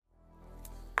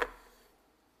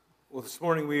Well, this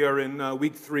morning we are in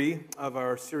week 3 of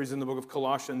our series in the book of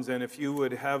Colossians, and if you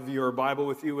would have your Bible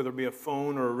with you, whether it be a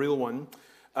phone or a real one,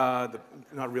 not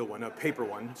a real one, a paper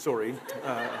one, sorry.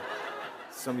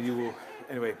 Some of you will,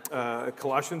 anyway,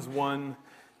 Colossians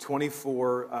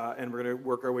 1:24, and we're going to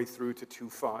work our way through to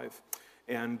 2:5,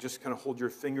 and just kind of hold your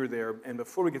finger there. And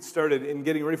before we get started in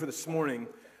getting ready for this morning,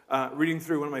 reading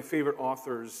through one of my favorite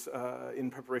authors in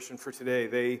preparation for today,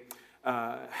 they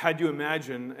had you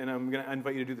imagine, and I'm going to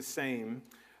invite you to do the same,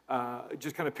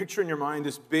 just kind of picture in your mind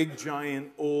this big,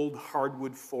 giant, old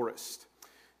hardwood forest.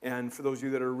 And for those of you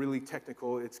that are really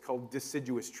technical, it's called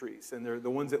deciduous trees. And they're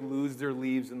the ones that lose their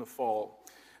leaves in the fall.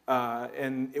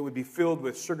 And it would be filled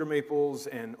with sugar maples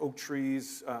and oak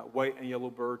trees, white and yellow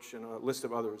birch, and a list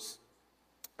of others.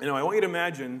 And I want you to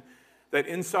imagine that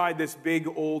inside this big,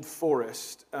 old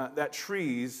forest, that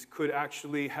trees could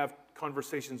actually have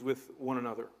conversations with one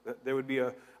another. That there would be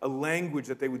a language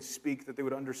that they would speak, that they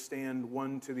would understand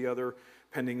one to the other,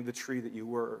 pending the tree that you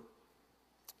were.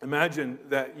 Imagine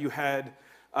that you had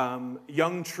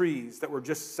young trees that were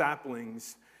just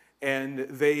saplings, and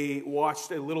they watched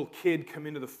a little kid come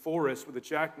into the forest with a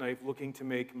jackknife looking to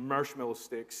make marshmallow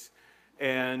sticks,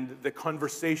 and the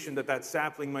conversation that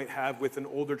sapling might have with an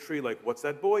older tree, like, what's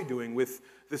that boy doing with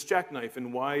this jackknife,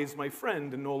 and why is my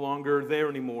friend no longer there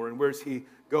anymore, and where's he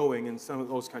going, and some of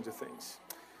those kinds of things.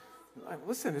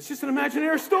 Listen, it's just an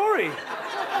imaginary story.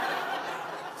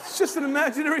 It's just an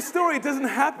imaginary story. It doesn't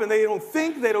happen. They don't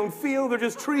think, they don't feel, they're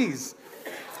just trees.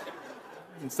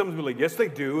 And someone's be like, yes, they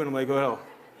do, and I'm like, well,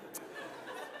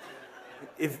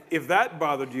 if that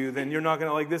bothered you, then you're not going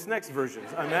to like this next version.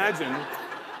 Imagine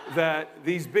that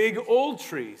these big old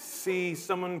trees see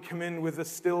someone come in with a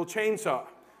steel chainsaw.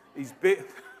 These big...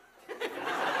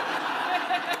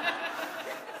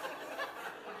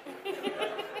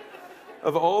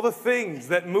 Of all the things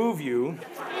that move you,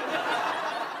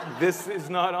 this is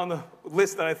not on the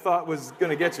list that I thought was going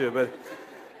to get you, but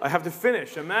I have to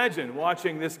finish. Imagine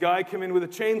watching this guy come in with a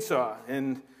chainsaw,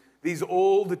 and these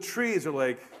old trees are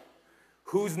like,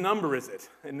 whose number is it?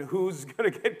 And who's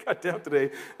going to get cut down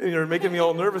today? And you're making me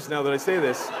all nervous now that I say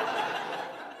this.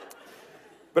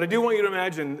 But I do want you to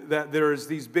imagine that there's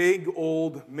these big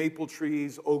old maple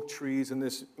trees, oak trees in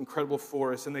this incredible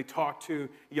forest, and they talk to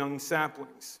young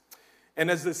saplings. And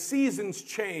as the seasons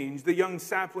change, the young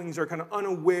saplings are kind of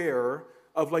unaware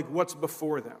of like what's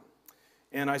before them.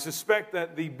 And I suspect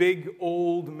that the big,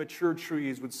 old, mature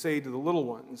trees would say to the little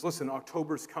ones, listen,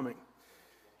 October's coming.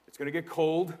 It's going to get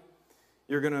cold.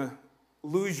 You're going to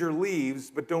lose your leaves,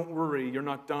 but don't worry, you're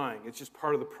not dying. It's just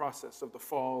part of the process of the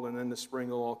fall, and then the spring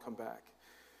will all come back.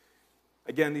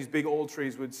 Again, these big old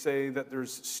trees would say that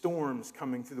there's storms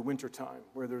coming through the wintertime,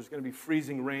 where there's going to be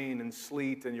freezing rain and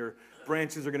sleet, and your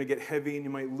branches are going to get heavy, and you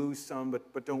might lose some,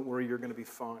 but don't worry, you're going to be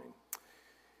fine.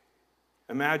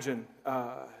 Imagine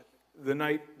the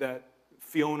night that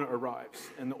Fiona arrives,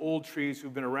 and the old trees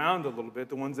who've been around a little bit,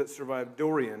 the ones that survived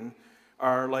Dorian,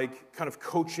 are like kind of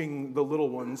coaching the little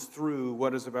ones through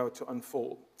what is about to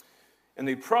unfold. And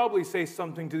they'd probably say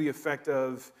something to the effect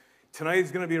of, tonight is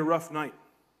going to be a rough night.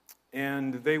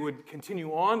 And they would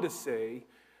continue on to say,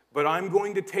 but I'm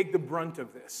going to take the brunt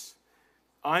of this.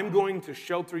 I'm going to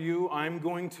shelter you. I'm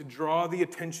going to draw the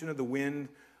attention of the wind.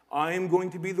 I am going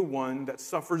to be the one that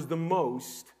suffers the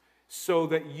most so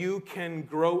that you can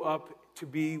grow up to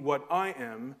be what I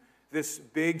am, this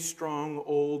big, strong,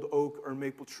 old oak or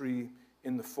maple tree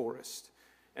in the forest.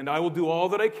 And I will do all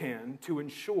that I can to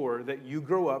ensure that you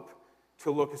grow up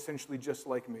to look essentially just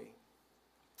like me.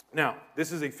 Now,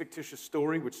 this is a fictitious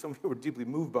story, which some of you were deeply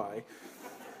moved by.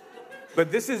 But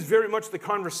this is very much the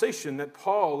conversation that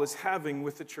Paul is having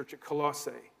with the church at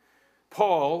Colossae.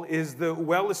 Paul is the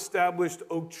well-established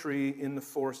oak tree in the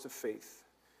forest of faith.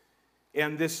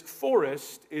 And this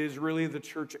forest is really the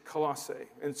church at Colossae.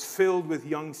 And it's filled with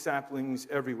young saplings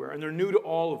everywhere. And they're new to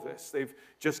all of this. They've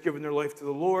just given their life to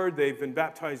the Lord. They've been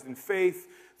baptized in faith.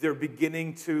 They're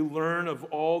beginning to learn of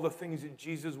all the things that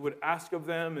Jesus would ask of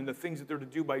them and the things that they're to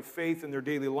do by faith in their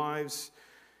daily lives.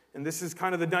 And this is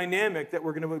kind of the dynamic that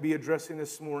we're going to be addressing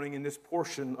this morning in this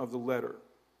portion of the letter.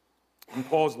 In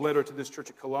Paul's letter to this church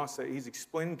at Colossae, he's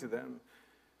explaining to them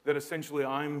that essentially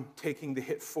I'm taking the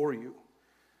hit for you.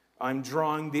 I'm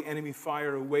drawing the enemy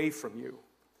fire away from you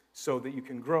so that you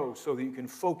can grow, so that you can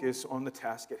focus on the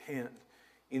task at hand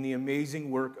in the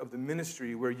amazing work of the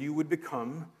ministry where you would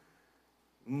become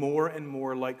more and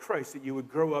more like Christ, that you would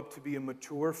grow up to be a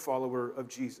mature follower of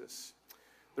Jesus.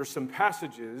 There's some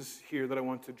passages here that I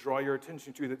want to draw your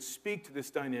attention to that speak to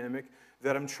this dynamic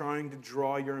that I'm trying to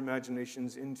draw your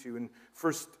imaginations into. In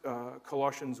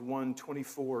Colossians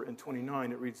 1:24 and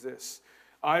 29, it reads this: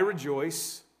 I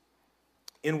rejoice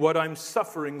in what I'm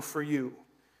suffering for you,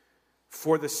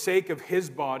 for the sake of his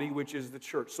body, which is the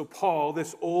church. So Paul,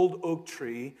 this old oak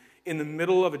tree, in the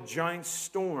middle of a giant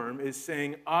storm, is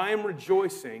saying, I am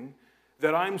rejoicing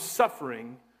that I'm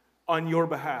suffering on your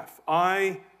behalf.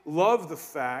 I love the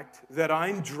fact that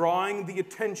I'm drawing the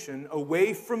attention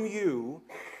away from you,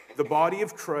 the body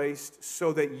of Christ,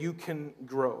 so that you can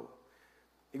grow.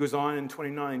 He goes on in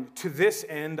 29, to this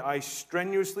end I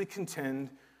strenuously contend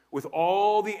with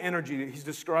all the energy. That he's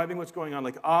describing what's going on.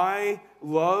 Like, I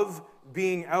love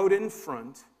being out in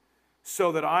front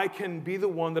so that I can be the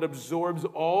one that absorbs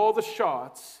all the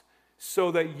shots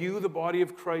so that you, the body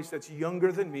of Christ that's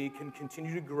younger than me, can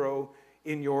continue to grow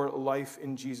in your life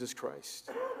in Jesus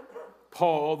Christ.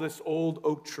 Paul, this old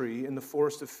oak tree in the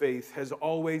forest of faith, has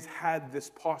always had this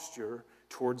posture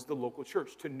towards the local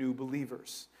church, to new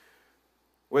believers.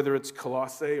 Whether it's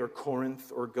Colossae or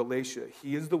Corinth or Galatia,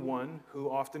 he is the one who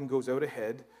often goes out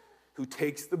ahead, who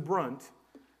takes the brunt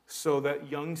so that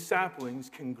young saplings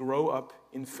can grow up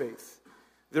in faith.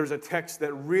 There's a text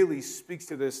that really speaks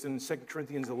to this in 2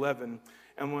 Corinthians 11.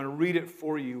 I'm going to read it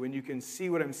for you, and you can see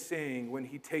what I'm saying when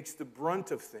he takes the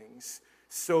brunt of things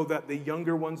so that the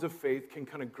younger ones of faith can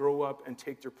kind of grow up and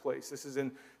take their place. This is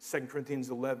in 2 Corinthians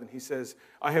 11. He says,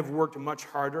 I have worked much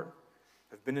harder.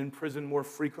 I've been in prison more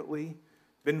frequently,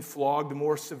 been flogged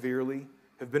more severely,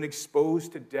 have been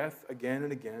exposed to death again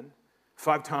and again.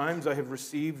 5 times I have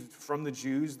received from the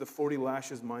Jews the 40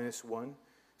 lashes minus 1.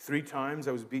 3 times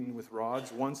I was beaten with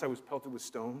rods. Once I was pelted with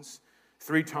stones.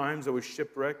 3 times I was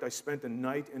shipwrecked. I spent a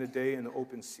night and a day in the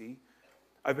open sea.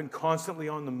 I've been constantly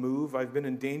on the move. I've been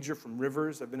in danger from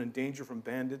rivers. I've been in danger from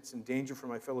bandits, in danger from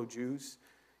my fellow Jews,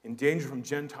 in danger from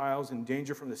Gentiles, in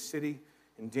danger from the city,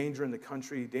 in danger in the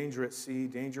country, danger at sea,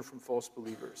 danger from false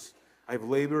believers. I have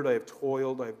labored, I have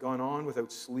toiled, I have gone on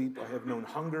without sleep. I have known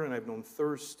hunger and I have known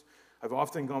thirst. I've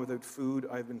often gone without food.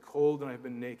 I have been cold and I have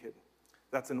been naked.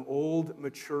 That's an old,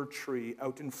 mature tree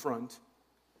out in front,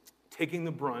 taking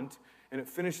the brunt, and it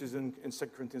finishes in 2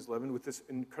 Corinthians 11 with this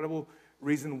incredible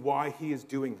reason why he is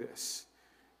doing this.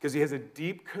 Because he has a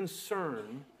deep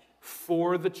concern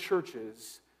for the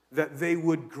churches that they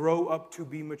would grow up to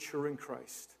be mature in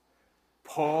Christ.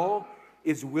 Paul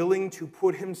is willing to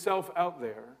put himself out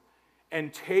there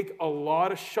and take a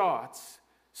lot of shots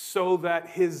so that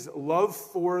his love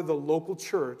for the local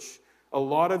church, a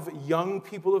lot of young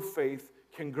people of faith,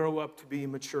 can grow up to be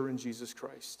mature in Jesus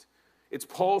Christ. It's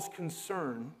Paul's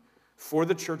concern for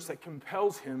the church that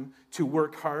compels him to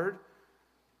work hard,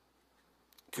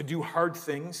 to do hard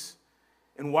things.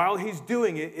 And while he's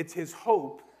doing it, it's his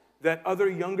hope that other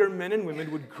younger men and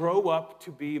women would grow up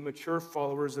to be mature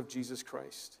followers of Jesus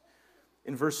Christ.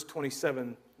 In verse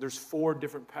 27, there's 4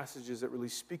 different passages that really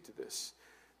speak to this.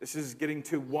 This is getting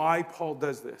to why Paul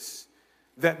does this.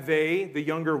 That they, the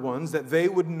younger ones, that they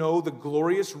would know the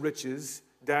glorious riches,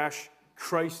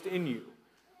 Christ in you.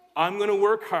 I'm going to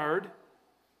work hard.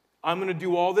 I'm going to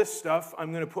do all this stuff.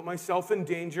 I'm going to put myself in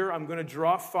danger. I'm going to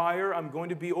draw fire. I'm going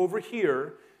to be over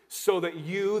here so that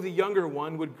you, the younger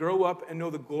one, would grow up and know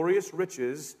the glorious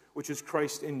riches, which is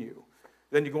Christ in you.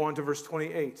 Then you go on to verse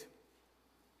 28.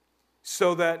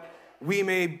 So that we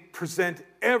may present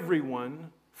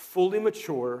everyone fully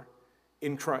mature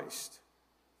in Christ.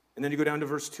 And then you go down to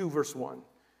verse 2, verse 1.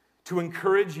 To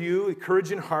encourage you,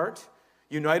 courage in heart,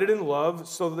 united in love,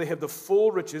 so that they have the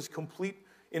full riches, complete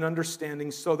in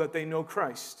understanding, so that they know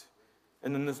Christ.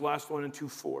 And then this last one in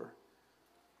 2:4.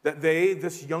 That they,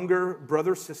 this younger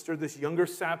brother, sister, this younger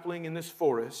sapling in this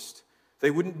forest,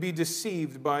 they wouldn't be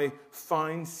deceived by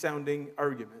fine-sounding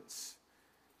arguments.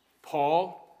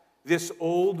 Paul, this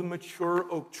old,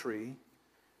 mature oak tree,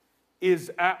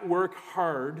 is at work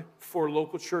hard for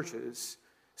local churches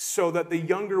so that the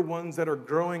younger ones that are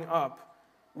growing up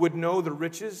would know the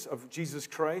riches of Jesus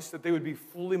Christ, that they would be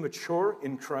fully mature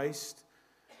in Christ,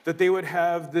 that they would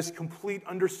have this complete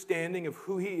understanding of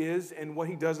who he is and what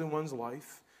he does in one's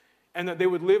life, and that they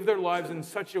would live their lives in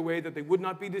such a way that they would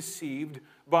not be deceived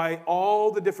by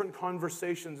all the different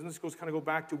conversations, and this go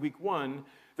back to week 1,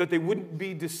 that they wouldn't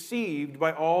be deceived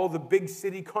by all the big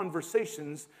city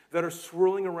conversations that are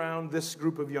swirling around this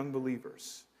group of young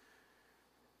believers.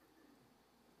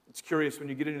 It's curious when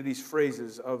you get into these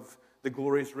phrases of the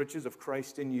glorious riches of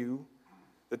Christ in you,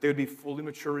 that they would be fully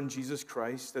mature in Jesus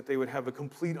Christ, that they would have a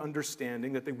complete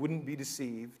understanding, that they wouldn't be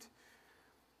deceived.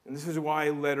 And this is why I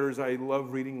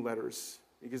love reading letters,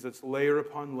 because it's layer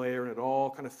upon layer and it all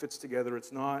kind of fits together.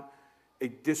 It's not a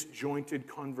disjointed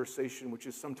conversation, which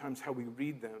is sometimes how we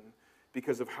read them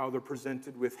because of how they're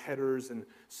presented with headers and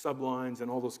sublines and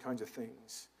all those kinds of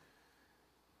things.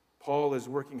 Paul is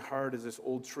working hard as this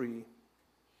old tree.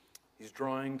 He's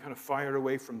drawing kind of fire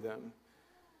away from them.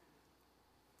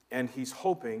 And he's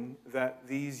hoping that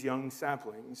these young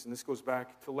saplings, and this goes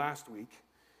back to last week,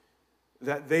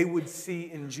 that they would see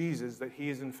in Jesus that he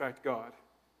is in fact God.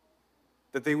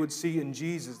 That they would see in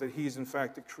Jesus that he is in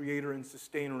fact the creator and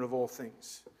sustainer of all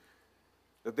things.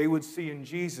 That they would see in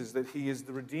Jesus that he is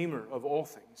the redeemer of all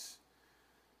things.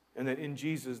 And that in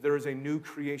Jesus there is a new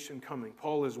creation coming.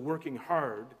 Paul is working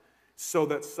hard so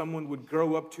that someone would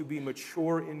grow up to be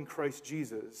mature in Christ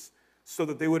Jesus, so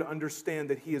that they would understand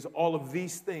that he is all of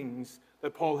these things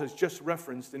that Paul has just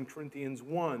referenced in Corinthians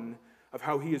 1, of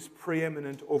how he is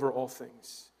preeminent over all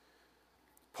things.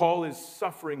 Paul is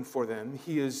suffering for them.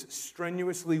 He is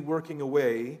strenuously working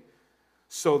away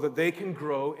so that they can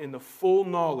grow in the full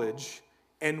knowledge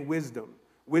and wisdom.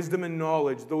 Wisdom and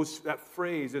knowledge, that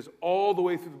phrase is all the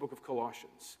way through the book of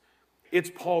Colossians. It's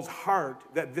Paul's heart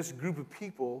that this group of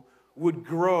people would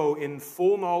grow in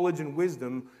full knowledge and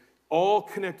wisdom, all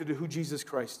connected to who Jesus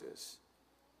Christ is.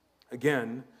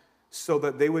 Again, so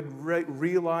that they would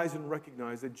realize and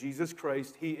recognize that Jesus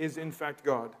Christ, he is in fact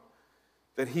God.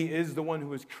 That he is the one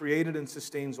who has created and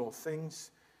sustains all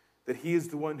things. That he is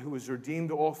the one who has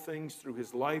redeemed all things through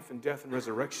his life and death and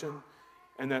resurrection.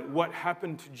 And that what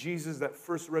happened to Jesus that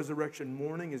first resurrection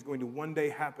morning is going to one day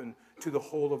happen to the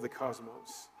whole of the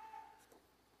cosmos.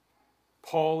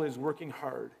 Paul is working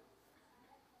hard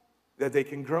that they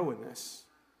can grow in this.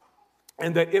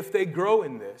 And that if they grow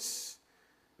in this,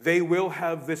 they will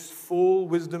have this full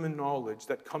wisdom and knowledge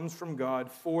that comes from God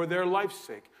for their life's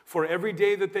sake. For every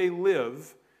day that they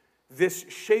live, this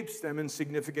shapes them in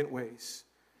significant ways.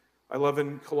 I love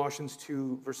in Colossians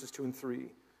 2, verses 2 and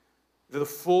 3, the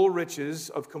full riches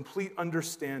of complete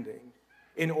understanding,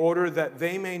 in order that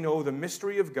they may know the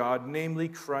mystery of God, namely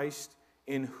Christ,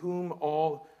 in whom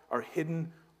all are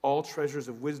hidden, all treasures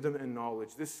of wisdom and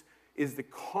knowledge. This is the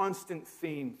constant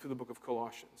theme through the book of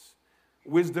Colossians.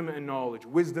 Wisdom and knowledge,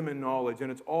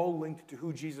 and it's all linked to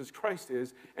who Jesus Christ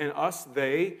is, and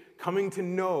they coming to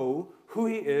know who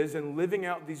he is and living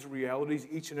out these realities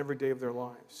each and every day of their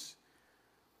lives.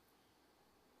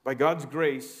 By God's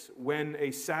grace, when a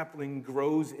sapling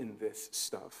grows in this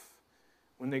stuff,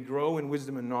 when they grow in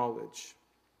wisdom and knowledge,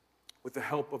 with the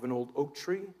help of an old oak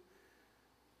tree,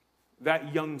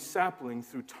 that young sapling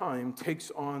through time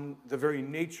takes on the very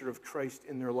nature of Christ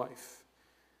in their life.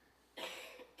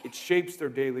 It shapes their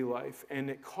daily life, and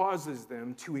it causes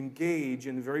them to engage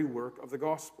in the very work of the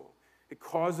gospel. It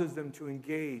causes them to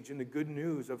engage in the good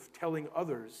news of telling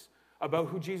others about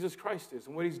who Jesus Christ is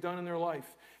and what he's done in their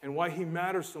life and why he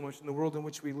matters so much in the world in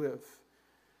which we live.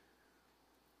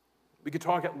 We could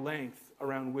talk at length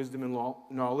around wisdom and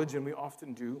knowledge, and we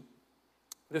often do.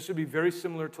 This would be very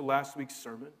similar to last week's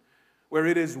sermon, where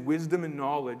it is wisdom and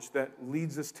knowledge that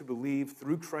leads us to believe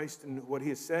through Christ and what he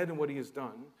has said and what he has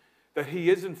done, that he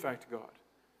is in fact God.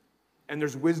 And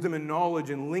there's wisdom and knowledge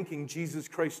in linking Jesus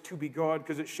Christ to be God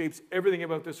because it shapes everything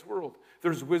about this world.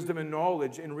 There's wisdom and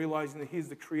knowledge in realizing that he is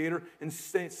the creator and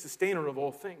sustainer of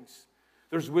all things.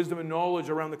 There's wisdom and knowledge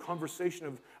around the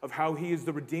conversation of how he is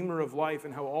the redeemer of life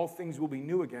and how all things will be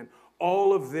new again.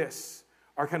 All of this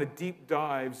are kind of deep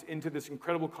dives into this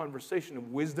incredible conversation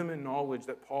of wisdom and knowledge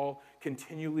that Paul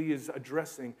continually is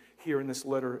addressing here in this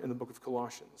letter in the book of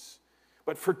Colossians.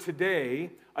 But for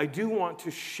today, I do want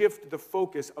to shift the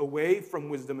focus away from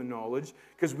wisdom and knowledge,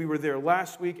 because we were there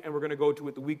last week and we're going to go to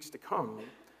it the weeks to come.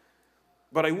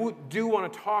 But I do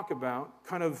want to talk about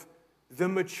kind of the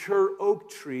mature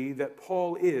oak tree that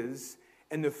Paul is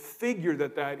and the figure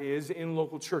that is in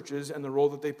local churches and the role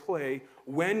that they play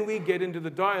when we get into the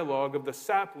dialogue of the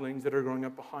saplings that are growing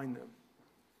up behind them.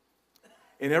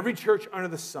 In every church under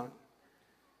the sun,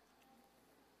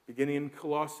 beginning in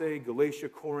Colossae, Galatia,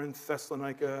 Corinth,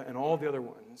 Thessalonica, and all the other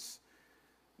ones,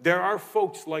 there are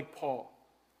folks like Paul,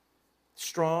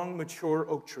 strong, mature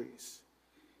oak trees.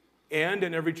 And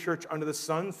in every church under the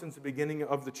sun, since the beginning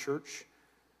of the church,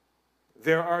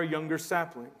 there are younger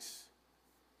saplings.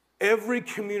 Every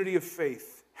community of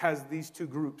faith has these two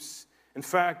groups. In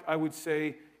fact, I would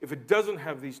say if it doesn't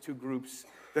have these two groups,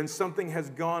 then something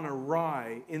has gone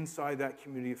awry inside that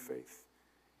community of faith.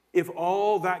 If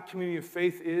all that community of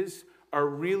faith are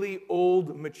really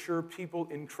old, mature people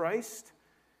in Christ,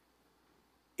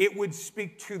 it would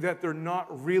speak to that they're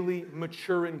not really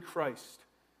mature in Christ.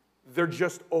 They're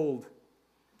just old.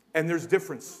 And there's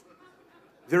difference.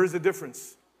 There is a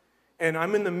difference. And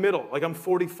I'm in the middle. Like, I'm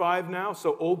 45 now,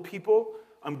 so old people,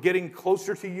 I'm getting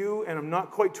closer to you, and I'm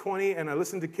not quite 20, and I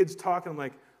listen to kids talk, and I'm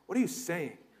like, what are you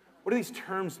saying? What do these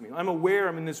terms mean? I'm aware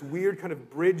I'm in this weird kind of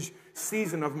bridge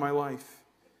season of my life.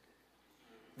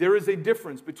 There is a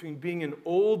difference between being an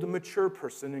old, mature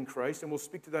person in Christ, and we'll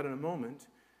speak to that in a moment,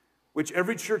 which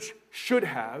every church should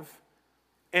have,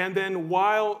 And then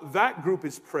while that group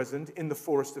is present in the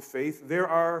forest of faith, there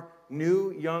are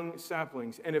new young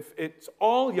saplings. And if it's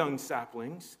all young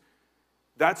saplings,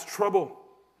 that's trouble.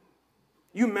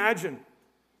 You imagine,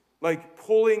 like,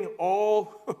 pulling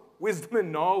all wisdom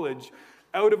and knowledge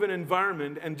out of an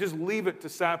environment and just leave it to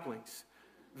saplings.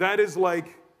 That is,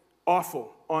 like,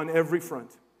 awful on every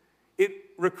front. It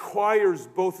requires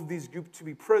both of these groups to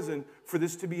be present for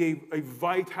this to be a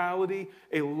vitality,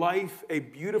 a life, a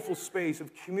beautiful space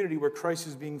of community where Christ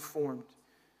is being formed.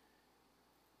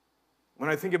 When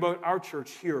I think about our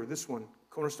church here, this one,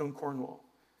 Cornerstone Cornwall,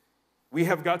 we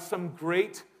have got some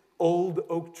great old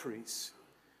oak trees.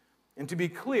 And to be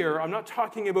clear, I'm not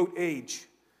talking about age.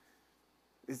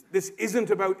 This isn't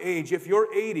about age. If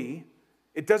you're 80,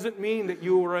 it doesn't mean that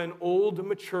you are an old,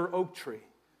 mature oak tree.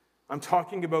 I'm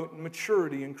talking about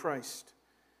maturity in Christ.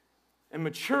 And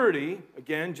maturity,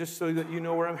 again, just so that you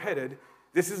know where I'm headed,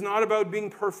 this is not about being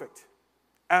perfect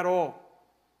at all.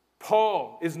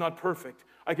 Paul is not perfect.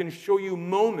 I can show you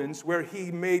moments where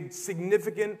he made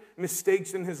significant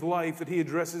mistakes in his life that he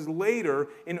addresses later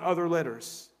in other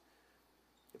letters.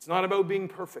 It's not about being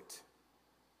perfect.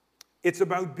 It's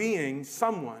about being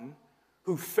someone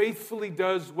who faithfully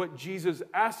does what Jesus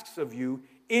asks of you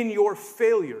in your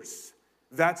failures.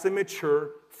 That's a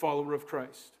mature follower of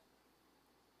Christ.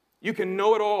 You can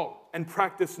know it all and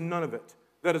practice none of it.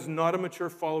 That is not a mature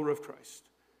follower of Christ.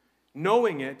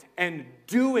 Knowing it and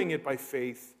doing it by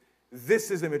faith,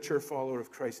 this is a mature follower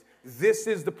of Christ. This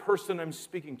is the person I'm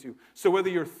speaking to. So whether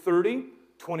you're 30,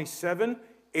 27,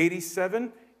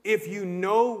 87, if you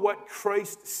know what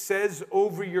Christ says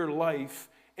over your life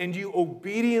and you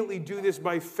obediently do this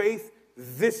by faith,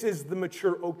 this is the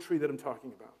mature oak tree that I'm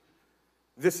talking about.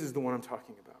 This is the one I'm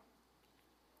talking about.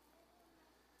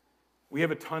 We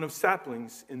have a ton of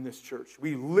saplings in this church.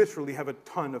 We literally have a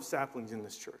ton of saplings in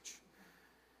this church.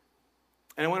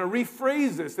 And I want to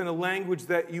rephrase this in a language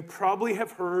that you probably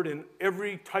have heard in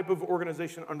every type of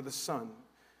organization under the sun.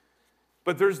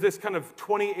 But there's this kind of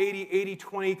 20-80,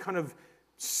 80-20 kind of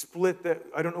split that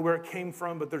I don't know where it came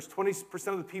from, but there's 20%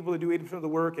 of the people that do 80% of the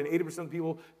work and 80% of the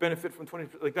people benefit from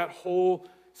 20%, like that whole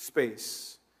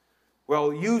space.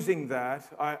 Well, using that,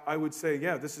 I would say,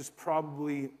 yeah, this is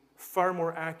probably far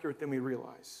more accurate than we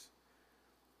realize.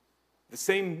 The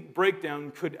same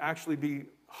breakdown could actually be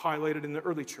highlighted in the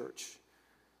early church.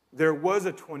 There was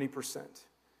a 20%.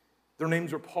 Their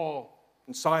names were Paul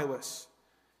and Silas,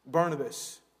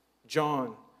 Barnabas,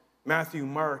 John, Matthew,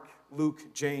 Mark,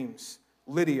 Luke, James,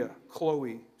 Lydia,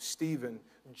 Chloe, Stephen,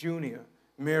 Junia,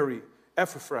 Mary,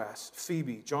 Epaphras,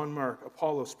 Phoebe, John Mark,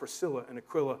 Apollos, Priscilla, and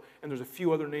Aquila, and there's a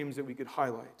few other names that we could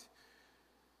highlight.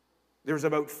 There's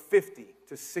about 50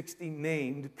 to 60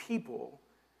 named people,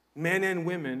 men and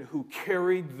women, who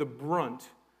carried the brunt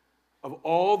of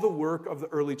all the work of the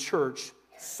early church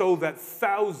so that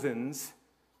thousands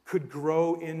could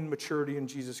grow in maturity in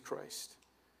Jesus Christ.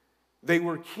 They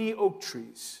were key oak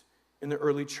trees in the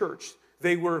early church.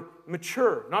 They were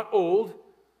mature, not old.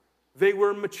 They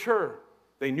were mature.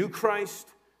 They knew Christ.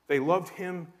 They loved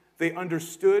him. They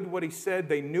understood what he said.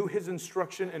 They knew his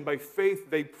instruction, and by faith,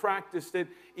 they practiced it.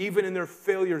 Even in their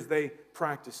failures, they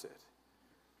practiced it.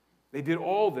 They did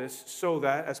all this so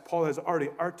that, as Paul has already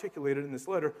articulated in this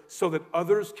letter, so that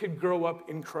others could grow up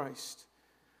in Christ.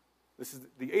 This is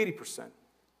the 80%.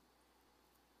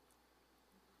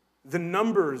 The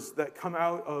numbers that come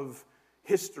out of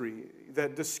history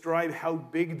that describe how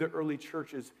big the early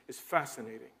church is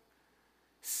fascinating.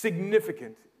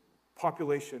 Significant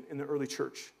population in the early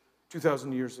church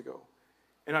 2,000 years ago.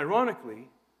 And ironically,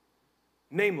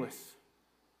 nameless.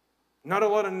 Not a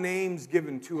lot of names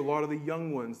given to a lot of the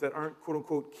young ones that aren't,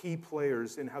 quote-unquote, key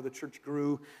players in how the church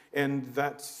grew and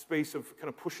that space of kind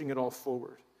of pushing it all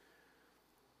forward.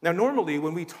 Now, normally,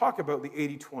 when we talk about the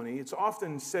 80-20, it's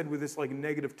often said with this, like,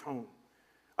 negative tone.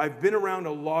 I've been around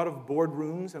a lot of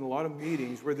boardrooms and a lot of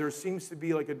meetings where there seems to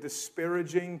be like a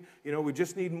disparaging, we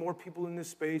just need more people in this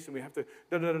space and we have to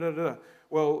da-da-da-da-da.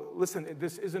 Well, listen,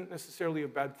 this isn't necessarily a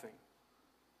bad thing.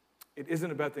 It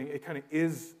isn't a bad thing. It kind of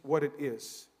is what it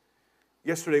is.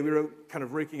 Yesterday, we were kind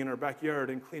of raking in our backyard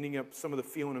and cleaning up some of the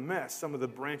Fiona mess, some of the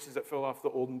branches that fell off the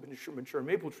old mature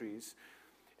maple trees.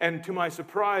 And to my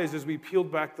surprise, as we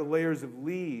peeled back the layers of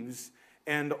leaves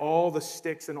and all the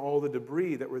sticks and all the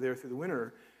debris that were there through the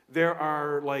winter, there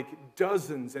are like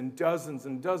dozens and dozens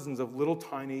and dozens of little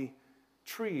tiny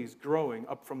trees growing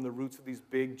up from the roots of these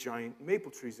big, giant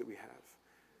maple trees that we have.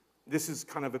 This is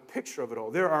kind of a picture of it all.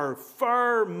 There are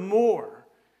far more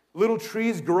little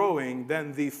trees growing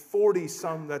than the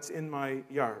 40-some that's in my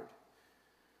yard.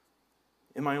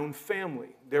 In my own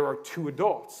family, there are 2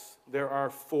 adults. There are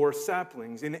 4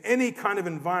 saplings. In any kind of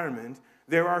environment,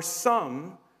 there are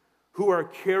some who are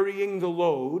carrying the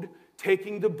load,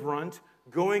 taking the brunt,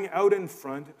 going out in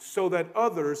front so that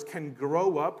others can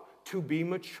grow up to be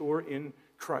mature in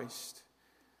Christ.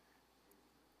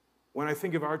 When I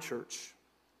think of our church,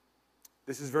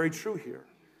 this is very true here.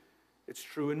 It's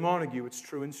true in Montague. It's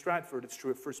true in Stratford. It's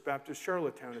true at First Baptist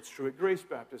Charlottetown. It's true at Grace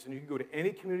Baptist. And you can go to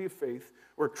any community of faith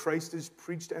where Christ is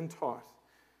preached and taught.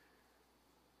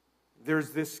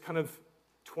 There's this kind of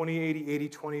 20-80,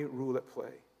 80-20 rule at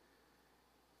play.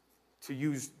 To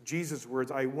use Jesus' words,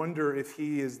 I wonder if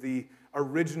he is the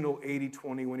original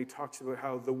 80-20 when he talks about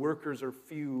how the workers are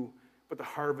few, but the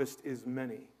harvest is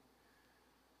many.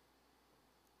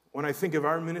 When I think of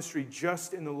our ministry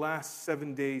just in the last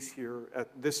 7 days here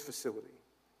at this facility,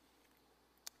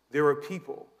 there are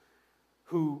people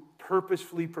who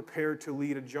purposefully prepared to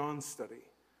lead a John study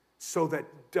so that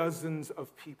dozens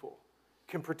of people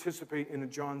can participate in a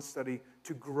John study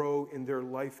to grow in their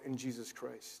life in Jesus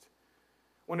Christ.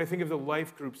 When I think of the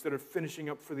life groups that are finishing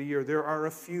up for the year, there are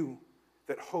a few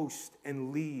that host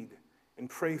and lead and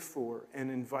pray for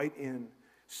and invite in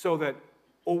so that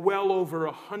well over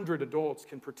 100 adults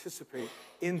can participate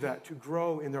in that to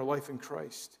grow in their life in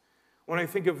Christ. When I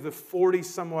think of the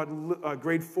 40-somewhat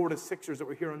grade 4 to 6ers that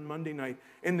were here on Monday night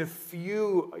and the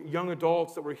few young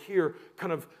adults that were here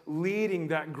kind of leading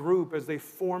that group as they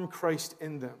form Christ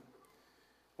in them.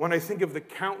 When I think of the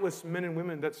countless men and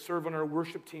women that serve on our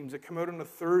worship teams that come out on a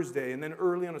Thursday and then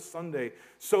early on a Sunday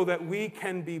so that we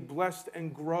can be blessed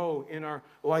and grow in our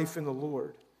life in the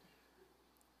Lord.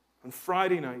 On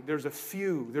Friday night, there's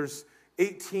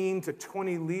 18 to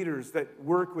 20 leaders that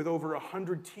work with over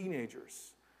 100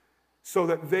 teenagers so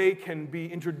that they can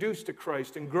be introduced to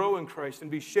Christ and grow in Christ and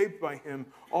be shaped by him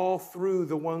all through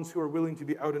the ones who are willing to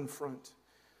be out in front.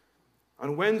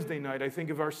 On Wednesday night, I think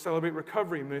of our Celebrate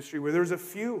Recovery ministry where there's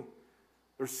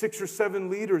 6 or 7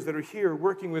 leaders that are here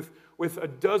working with a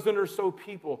dozen or so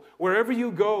people. Wherever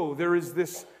you go, there is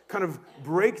this kind of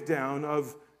breakdown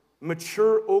of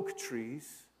mature oak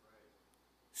trees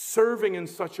serving in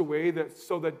such a way that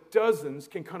so that dozens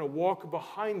can kind of walk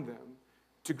behind them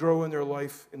to grow in their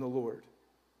life in the Lord.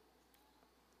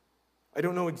 I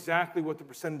don't know exactly what the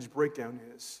percentage breakdown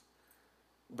is,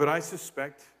 but I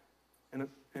suspect, and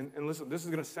listen, this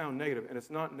is going to sound negative, and it's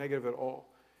not negative at all,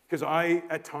 because I,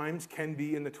 at times, can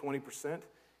be in the 20%,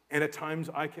 and at times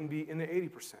I can be in the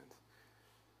 80%.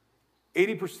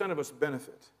 80% of us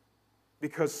benefit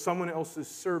because someone else is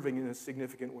serving in a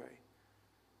significant way.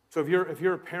 So if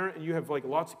you're a parent and you have like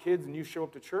lots of kids and you show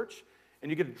up to church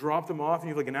and you get to drop them off and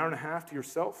you have like an hour and a half to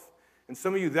yourself, and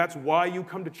some of you, that's why you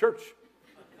come to church.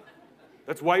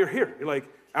 That's why you're here. You're like,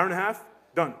 hour and a half,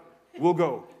 done. We'll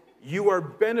go. You are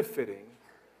benefiting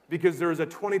because there's a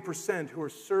 20% who are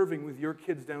serving with your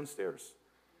kids downstairs,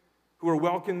 who are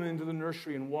welcoming them into the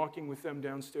nursery and walking with them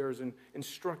downstairs and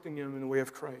instructing them in the way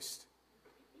of Christ.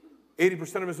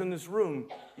 80% of us in this room,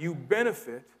 you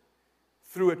benefit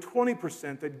through a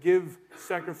 20% that give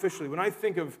sacrificially. When I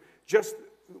think of just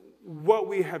what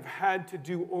we have had to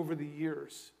do over the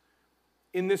years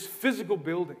in this physical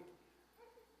building,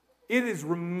 it is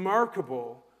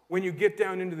remarkable when you get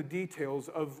down into the details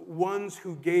of ones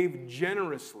who gave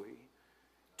generously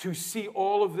to see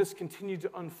all of this continue to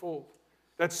unfold.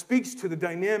 That speaks to the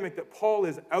dynamic that Paul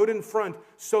is out in front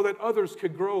so that others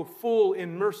could grow full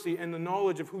in mercy and the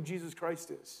knowledge of who Jesus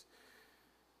Christ is.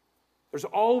 There's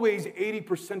always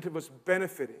 80% of us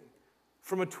benefiting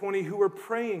from a 20 who are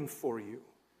praying for you.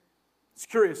 It's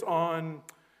curious,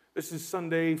 this is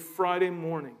Sunday, Friday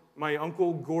morning, my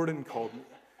uncle Gordon called me.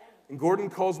 And Gordon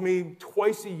calls me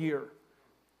twice a year.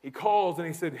 He calls and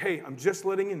he said, hey, I'm just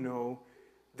letting you know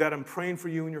that I'm praying for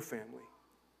you and your family.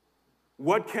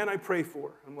 What can I pray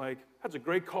for? I'm like, that's a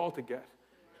great call to get.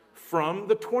 From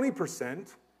the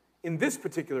 20%, in this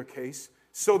particular case,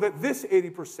 so that this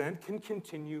 80% can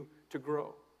continue to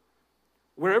grow.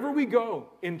 Wherever we go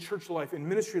in church life, in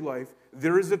ministry life,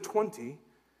 there is a 20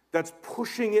 that's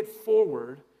pushing it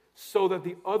forward so that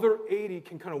the other 80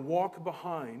 can kind of walk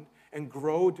behind and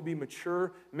grow to be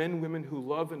mature men and women who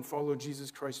love and follow Jesus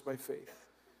Christ by faith.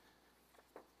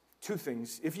 2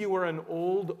 things. If you are an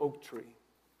old oak tree,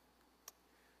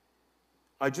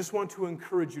 I just want to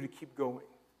encourage you to keep going.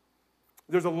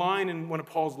 There's a line in one of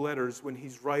Paul's letters when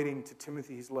he's writing to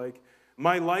Timothy. He's like,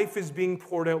 my life is being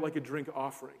poured out like a drink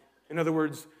offering. In other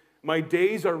words, my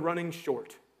days are running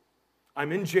short.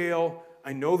 I'm in jail.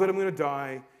 I know that I'm going to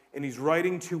die. And he's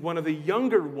writing to one of the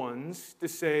younger ones to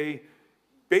say,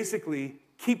 basically,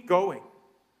 keep going.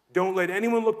 Don't let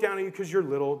anyone look down at you because you're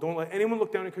little. Don't let anyone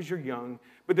look down at you because you're young.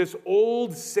 But this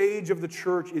old sage of the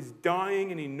church is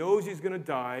dying, and he knows he's going to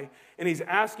die. And he's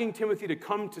asking Timothy to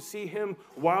come to see him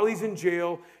while he's in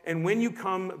jail. And when you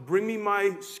come, bring me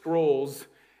my scrolls.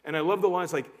 And I love the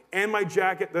lines like, and my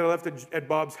jacket that I left at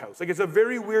Bob's house. Like, it's a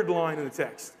very weird line in the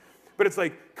text. But it's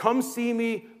like, come see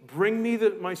me, bring me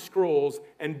my scrolls,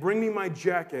 and bring me my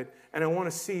jacket, and I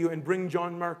want to see you, and bring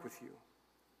John Mark with you.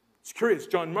 It's curious,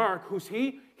 John Mark, who's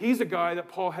he? He's a guy that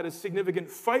Paul had a significant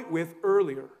fight with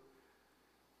earlier.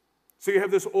 So you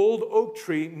have this old oak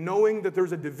tree knowing that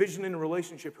there's a division in a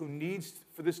relationship who needs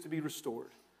for this to be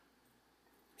restored.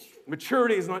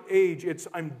 Maturity is not age. It's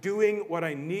I'm doing what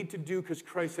I need to do because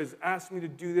Christ has asked me to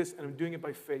do this, and I'm doing it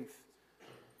by faith.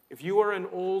 If you are an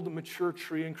old, mature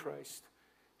tree in Christ,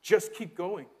 just keep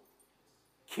going.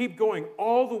 Keep going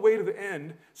all the way to the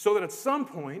end so that at some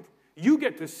point, you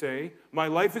get to say, my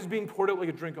life is being poured out like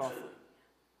a drink offering.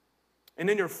 And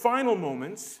in your final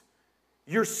moments,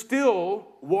 you're still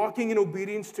walking in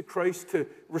obedience to Christ to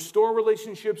restore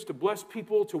relationships, to bless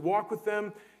people, to walk with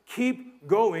them. Keep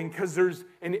going because there's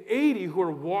an 80 who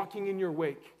are walking in your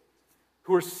wake,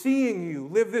 who are seeing you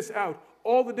live this out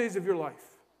all the days of your life.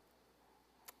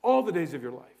 All the days of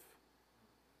your life.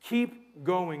 Keep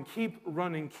going, keep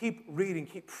running, keep reading,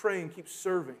 keep praying, keep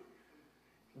serving.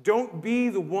 Don't be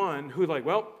the one who like,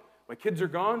 well, my kids are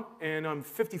gone and I'm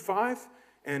 55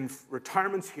 and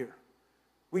retirement's here.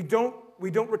 We don't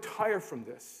retire from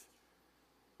this.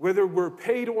 Whether we're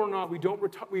paid or not,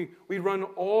 we run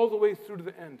all the way through to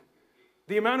the end.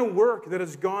 The amount of work that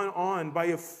has gone on by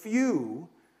a few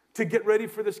to get ready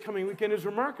for this coming weekend is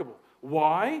remarkable.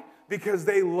 Why? Because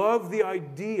they love the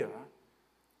idea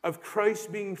of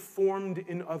Christ being formed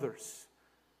in others.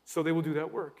 So they will do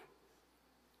that work.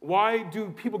 Why do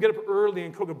people get up early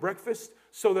and cook a breakfast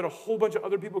so that a whole bunch of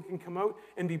other people can come out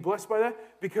and be blessed by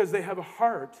that? Because they have a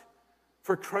heart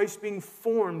for Christ being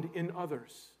formed in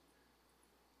others.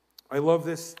 I love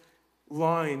this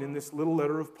line in this little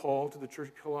letter of Paul to the church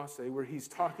of Colossae where he's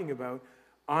talking about,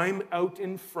 I'm out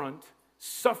in front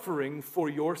suffering for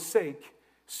your sake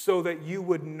so that you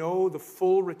would know the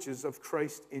full riches of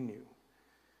Christ in you.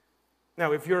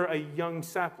 Now, if you're a young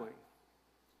sapling,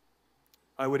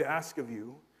 I would ask of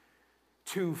you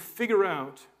to figure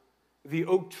out the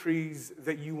oak trees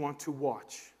that you want to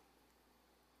watch,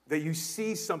 that you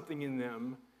see something in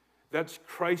them that's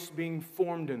Christ being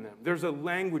formed in them. There's a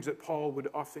language that Paul would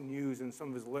often use in some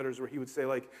of his letters where he would say,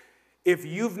 like, if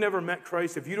you've never met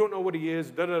Christ, if you don't know what he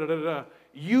is,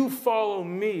 you follow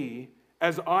me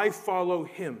as I follow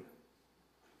him.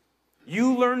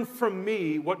 You learn from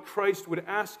me what Christ would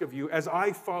ask of you as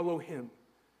I follow him.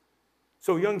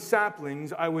 So young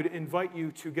saplings, I would invite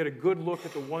you to get a good look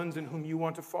at the ones in whom you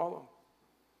want to follow.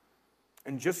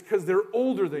 And just because they're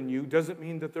older than you doesn't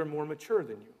mean that they're more mature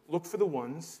than you. Look for the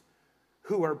ones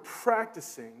who are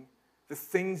practicing the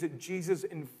things that Jesus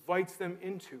invites them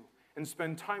into and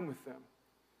spend time with them.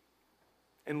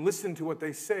 And listen to what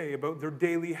they say about their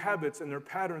daily habits and their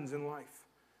patterns in life.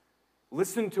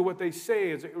 Listen to what they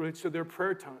say as it relates to their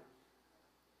prayer time.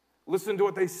 Listen to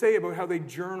what they say about how they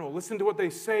journal. Listen to what they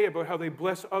say about how they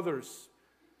bless others.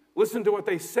 Listen to what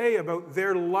they say about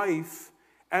their life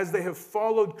as they have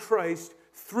followed Christ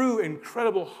through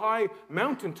incredible high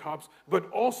mountaintops, but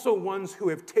also ones who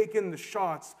have taken the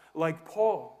shots like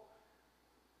Paul.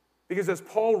 Because as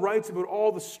Paul writes about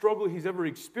all the struggle he's ever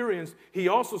experienced, he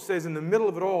also says in the middle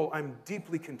of it all, I'm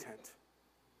deeply content.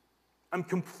 I'm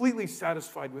completely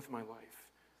satisfied with my life.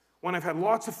 When I've had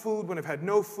lots of food, when I've had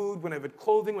no food, when I've had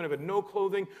clothing, when I've had no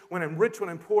clothing, when I'm rich, when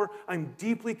I'm poor, I'm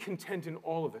deeply content in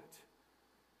all of it.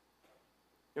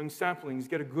 Young saplings,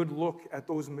 get a good look at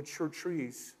those mature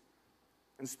trees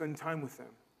and spend time with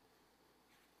them.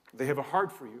 They have a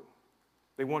heart for you.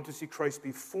 They want to see Christ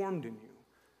be formed in you.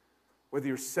 Whether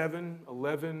you're 7,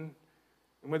 11,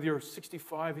 and whether you're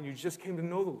 65 and you just came to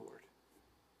know the Lord.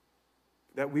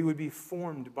 That we would be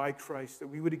formed by Christ, that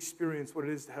we would experience what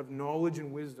it is to have knowledge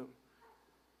and wisdom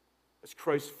as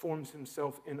Christ forms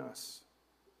himself in us.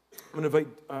 I'm going to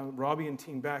invite Robbie and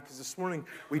team back because this morning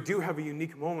we do have a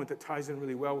unique moment that ties in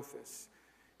really well with this.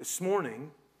 This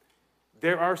morning,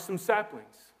 there are some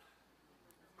saplings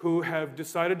who have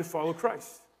decided to follow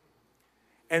Christ.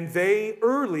 And they,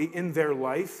 early in their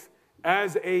life,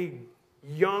 as a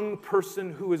young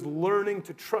person who is learning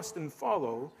to trust and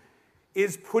follow,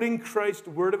 is putting Christ's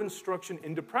word of instruction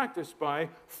into practice by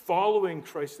following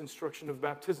Christ's instruction of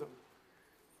baptism.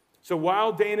 So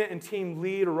while Dana and team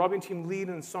lead, or Robbie and team lead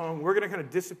in the song, we're going to kind of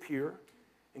disappear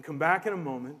and come back in a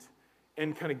moment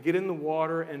and kind of get in the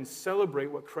water and celebrate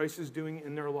what Christ is doing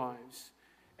in their lives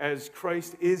as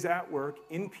Christ is at work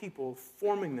in people,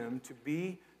 forming them to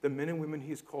be the men and women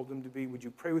he has called them to be. Would you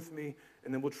pray with me?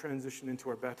 And then we'll transition into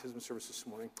our baptism service this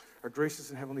morning. Our gracious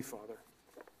and heavenly Father,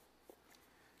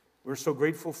 we're so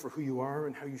grateful for who you are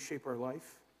and how you shape our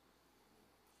life.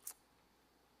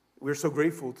 We're so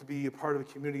grateful to be a part of a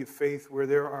community of faith where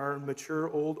there are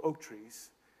mature old oak trees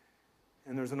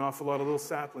and there's an awful lot of little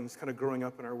saplings kind of growing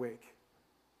up in our wake.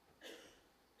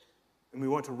 And we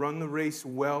want to run the race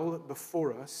well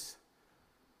before us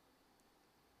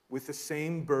with the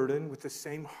same burden, with the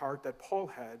same heart that Paul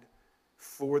had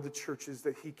for the churches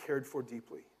that he cared for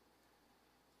deeply.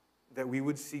 That we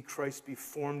would see Christ be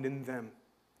formed in them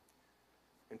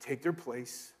and take their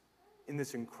place in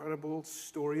this incredible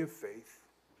story of faith.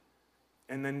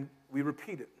 And then we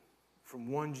repeat it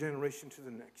from one generation to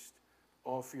the next,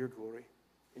 all for your glory.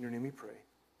 In your name we pray.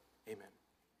 Amen.